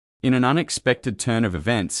In an unexpected turn of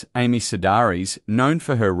events, Amy Sedaris, known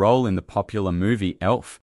for her role in the popular movie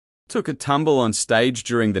Elf, took a tumble on stage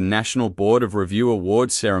during the National Board of Review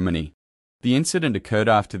Awards ceremony. The incident occurred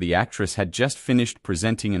after the actress had just finished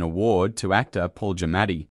presenting an award to actor Paul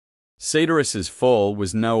Giamatti. Sedaris's fall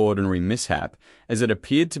was no ordinary mishap, as it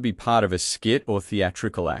appeared to be part of a skit or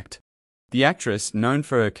theatrical act. The actress, known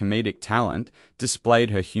for her comedic talent,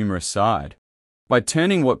 displayed her humorous side by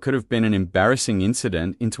turning what could have been an embarrassing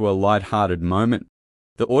incident into a light-hearted moment.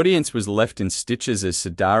 The audience was left in stitches as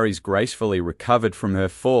Sedaris gracefully recovered from her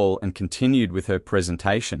fall and continued with her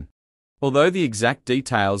presentation. Although the exact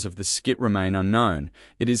details of the skit remain unknown,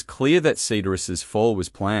 it is clear that Sedaris's fall was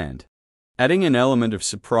planned, adding an element of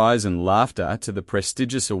surprise and laughter to the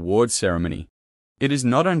prestigious awards ceremony. It is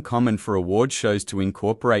not uncommon for award shows to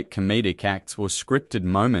incorporate comedic acts or scripted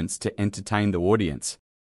moments to entertain the audience,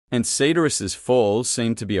 and Sedaris's fall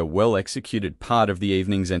seemed to be a well-executed part of the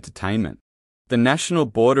evening's entertainment. The National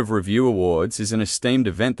Board of Review Awards is an esteemed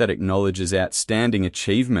event that acknowledges outstanding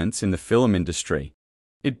achievements in the film industry.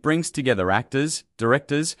 It brings together actors,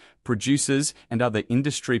 directors, producers, and other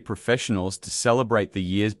industry professionals to celebrate the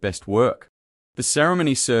year's best work. The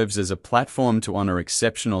ceremony serves as a platform to honor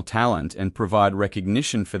exceptional talent and provide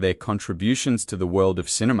recognition for their contributions to the world of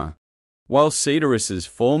cinema. While Sedaris's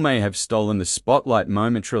fall may have stolen the spotlight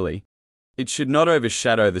momentarily, it should not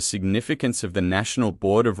overshadow the significance of the National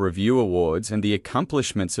Board of Review Awards and the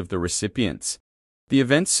accomplishments of the recipients. The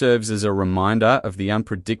event serves as a reminder of the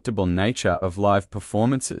unpredictable nature of live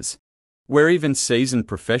performances, where even seasoned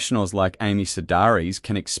professionals like Amy Sedaris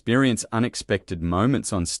can experience unexpected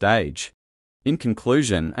moments on stage. In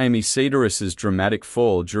conclusion, Amy Sedaris's dramatic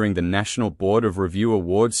fall during the National Board of Review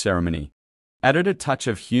Awards ceremony added a touch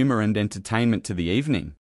of humor and entertainment to the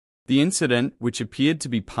evening. The incident, which appeared to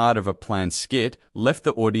be part of a planned skit, left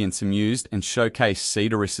the audience amused and showcased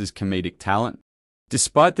Sedaris's comedic talent.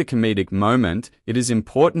 Despite the comedic moment, it is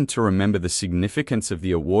important to remember the significance of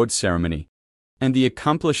the awards ceremony and the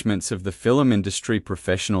accomplishments of the film industry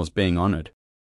professionals being honored.